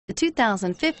The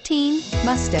 2015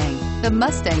 Mustang. The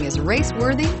Mustang is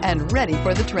race-worthy and ready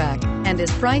for the track and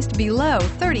is priced below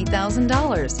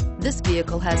 $30,000. This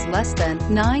vehicle has less than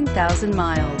 9,000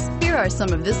 miles. Here are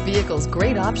some of this vehicle's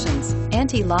great options: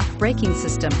 anti-lock braking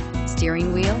system,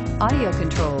 steering wheel audio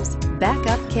controls,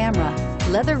 backup camera,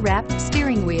 leather-wrapped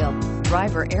steering wheel,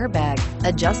 driver airbag,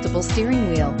 adjustable steering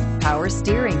wheel, power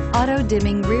steering,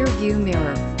 auto-dimming rear view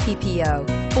mirror,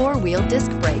 PPO, four-wheel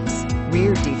disc brakes,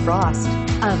 rear defrost.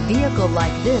 A vehicle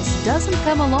like this doesn't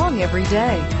come along every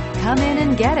day. Come in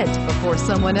and get it before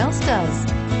someone else does.